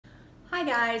Hi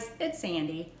guys, it's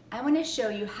Sandy. I want to show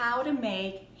you how to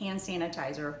make hand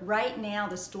sanitizer. Right now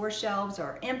the store shelves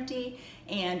are empty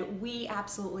and we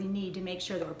absolutely need to make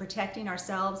sure that we're protecting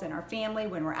ourselves and our family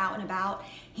when we're out and about.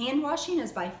 Hand washing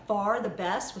is by far the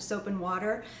best with soap and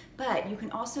water, but you can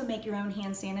also make your own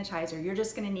hand sanitizer. You're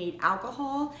just going to need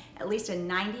alcohol, at least a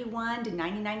 91 to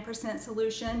 99%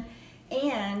 solution,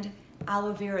 and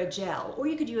aloe vera gel, or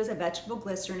you could use a vegetable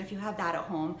glycerin if you have that at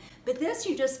home. But this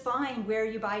you just find where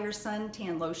you buy your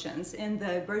suntan lotions in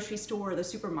the grocery store or the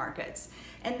supermarkets.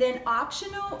 And then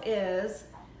optional is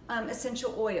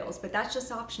essential oils, but that's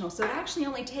just optional. So it actually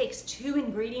only takes 2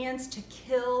 ingredients to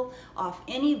kill off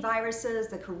any viruses,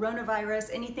 the coronavirus,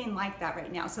 anything like that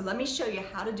right now. So let me show you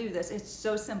how to do this. It's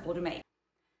so simple to make.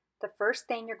 The first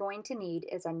thing you're going to need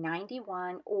is a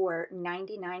 91 or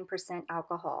 99%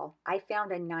 alcohol. I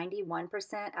found a 91%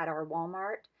 at our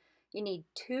Walmart. You need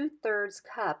 2/3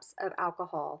 cups of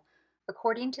alcohol.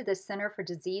 According to the Center for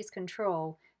Disease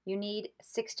Control, you need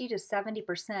 60 to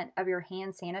 70% of your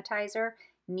hand sanitizer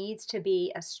needs to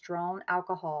be a strong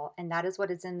alcohol, and that is what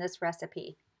is in this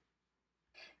recipe.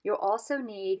 You'll also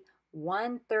need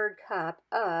 1/3 cup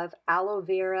of aloe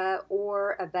vera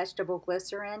or a vegetable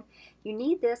glycerin. You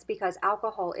need this because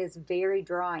alcohol is very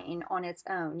drying on its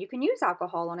own. You can use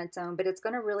alcohol on its own, but it's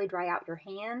going to really dry out your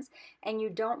hands, and you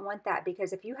don't want that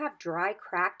because if you have dry,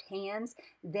 cracked hands,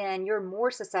 then you're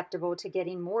more susceptible to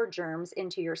getting more germs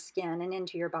into your skin and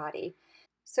into your body.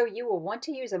 So you will want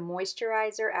to use a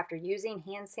moisturizer after using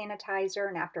hand sanitizer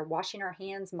and after washing our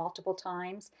hands multiple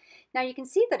times. Now you can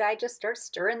see that I just start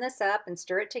stirring this up and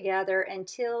stir it together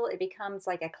until it becomes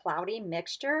like a cloudy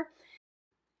mixture.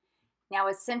 Now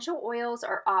essential oils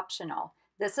are optional.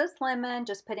 This is lemon,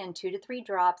 just put in 2 to 3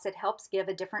 drops. It helps give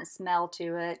a different smell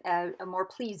to it, a more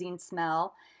pleasing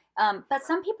smell. But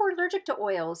some people are allergic to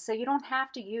oils, so you don't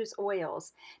have to use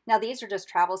oils. Now these are just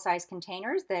travel size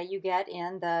containers that you get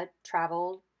in the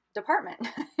travel department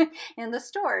in the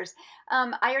stores.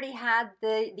 I already had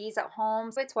these at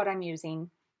home, so it's what I'm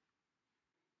using.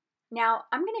 Now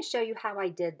I'm going to show you how I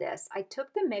did this. I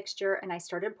took the mixture and I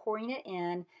started pouring it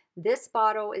in. This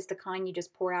bottle is the kind you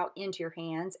just pour out into your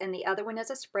hands, and the other one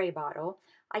is a spray bottle.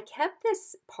 I kept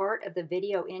this part of the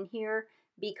video in here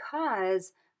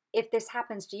because if this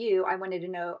happens to you, I wanted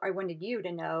you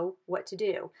to know what to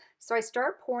do. So I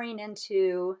start pouring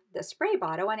into the spray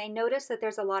bottle and I notice that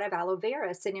there's a lot of aloe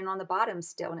vera sitting on the bottom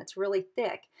still and it's really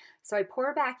thick. So I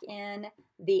pour back in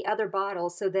the other bottle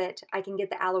so that I can get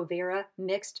the aloe vera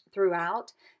mixed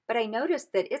throughout. But I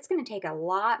noticed that it's going to take a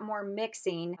lot more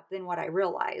mixing than what I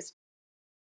realized.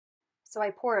 So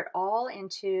I pour it all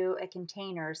into a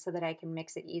container so that I can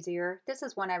mix it easier. This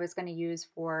is one I was going to use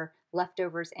for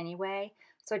leftovers anyway.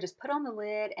 So I just put on the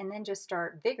lid and then just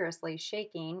start vigorously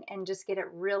shaking and just get it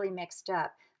really mixed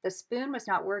up. The spoon was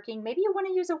not working. Maybe you want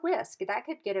to use a whisk. That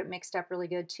could get it mixed up really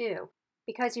good too.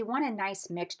 Because you want a nice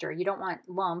mixture. You don't want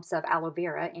lumps of aloe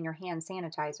vera in your hand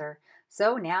sanitizer.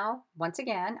 So now, once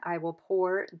again, I will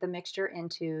pour the mixture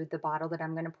into the bottle that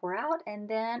I'm going to pour out, and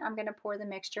then I'm going to pour the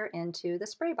mixture into the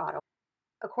spray bottle.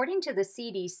 According to the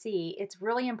CDC, it's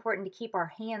really important to keep our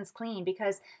hands clean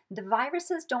because the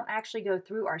viruses don't actually go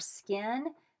through our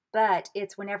skin, but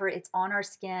it's whenever it's on our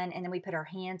skin and then we put our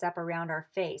hands up around our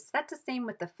face. That's the same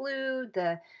with the flu,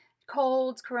 the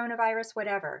colds, coronavirus,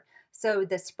 whatever. So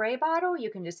the spray bottle, you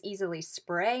can just easily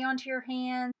spray onto your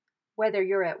hands. Whether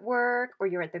you're at work or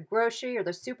you're at the grocery or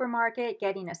the supermarket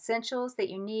getting essentials that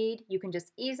you need, you can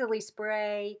just easily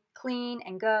spray, clean,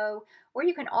 and go. Or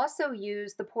you can also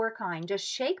use the pour kind. Just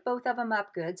shake both of them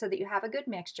up good so that you have a good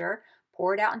mixture.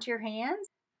 Pour it out into your hands.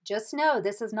 Just know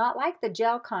this is not like the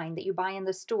gel kind that you buy in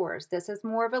the stores. This is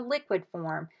more of a liquid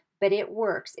form, but it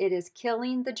works. It is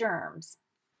killing the germs.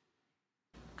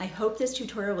 I hope this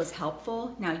tutorial was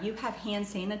helpful. Now you have hand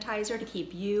sanitizer to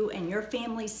keep you and your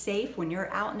family safe when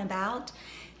you're out and about.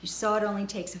 You saw it only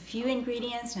takes a few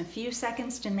ingredients and a few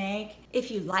seconds to make.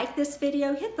 If you like this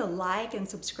video, hit the like and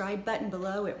subscribe button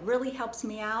below. It really helps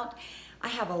me out. I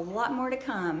have a lot more to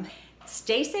come.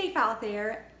 Stay safe out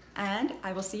there, and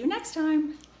I will see you next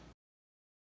time.